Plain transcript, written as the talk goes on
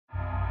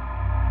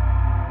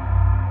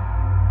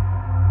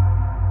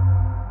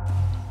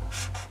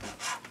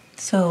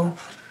So,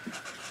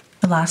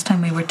 the last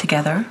time we were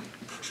together,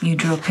 you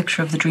drew a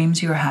picture of the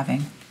dreams you were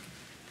having.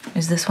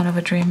 Is this one of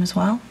a dream as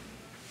well?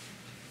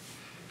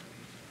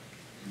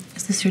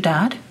 Is this your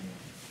dad?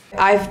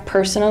 I've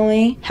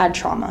personally had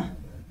trauma.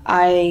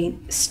 I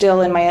still,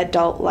 in my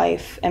adult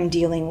life, am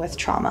dealing with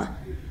trauma.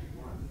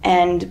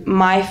 And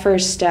my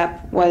first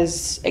step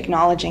was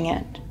acknowledging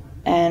it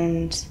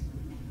and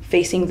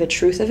facing the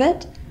truth of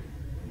it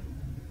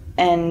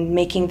and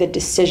making the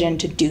decision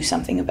to do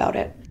something about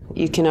it.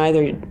 You can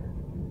either,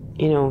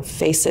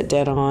 face it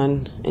dead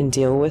on and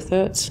deal with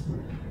it,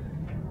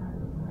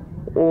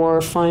 or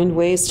find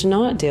ways to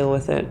not deal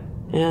with it.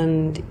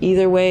 And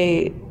either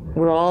way,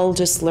 we're all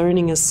just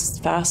learning as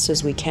fast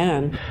as we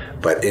can.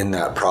 But in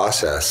that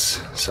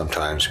process,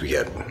 sometimes we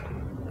get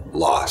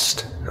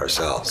lost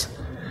ourselves.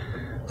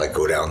 Like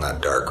go down that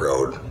dark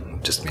road,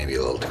 just maybe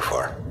a little too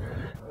far.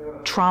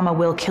 Trauma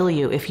will kill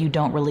you if you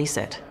don't release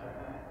it.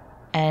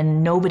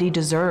 And nobody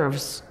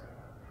deserves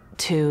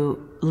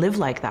to live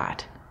like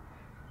that.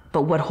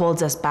 But what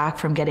holds us back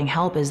from getting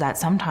help is that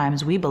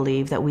sometimes we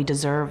believe that we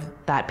deserve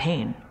that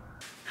pain.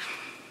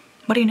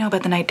 What do you know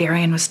about the night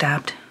Darian was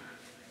stabbed?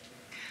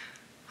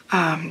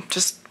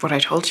 Just what I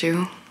told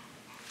you.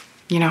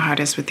 You know how it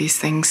is with these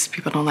things.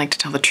 People don't like to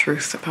tell the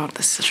truth about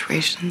the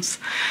situations.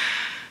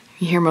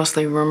 You hear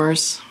mostly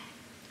rumors.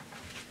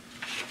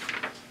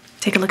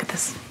 Take a look at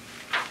this.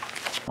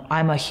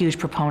 I'm a huge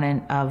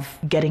proponent of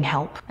getting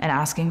help and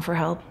asking for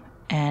help.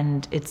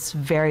 And it's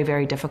very,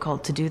 very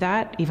difficult to do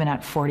that. Even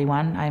at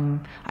 41,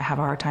 I have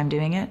a hard time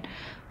doing it.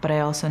 But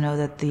I also know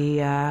that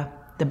the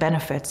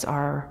benefits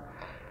are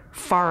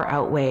far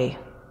outweigh,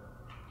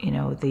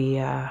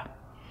 the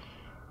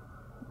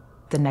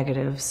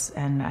negatives.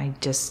 And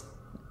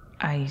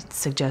I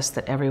suggest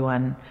that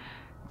everyone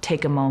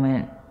take a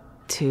moment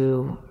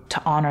to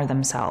honor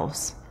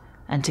themselves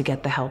and to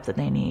get the help that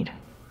they need.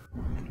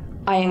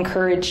 I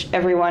encourage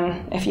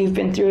everyone, if you've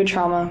been through a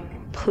trauma,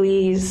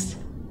 please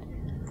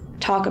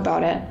talk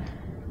about it.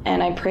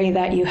 And I pray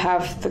that you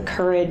have the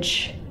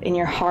courage in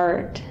your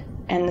heart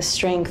and the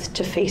strength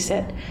to face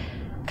it,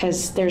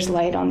 because there's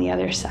light on the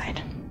other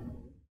side.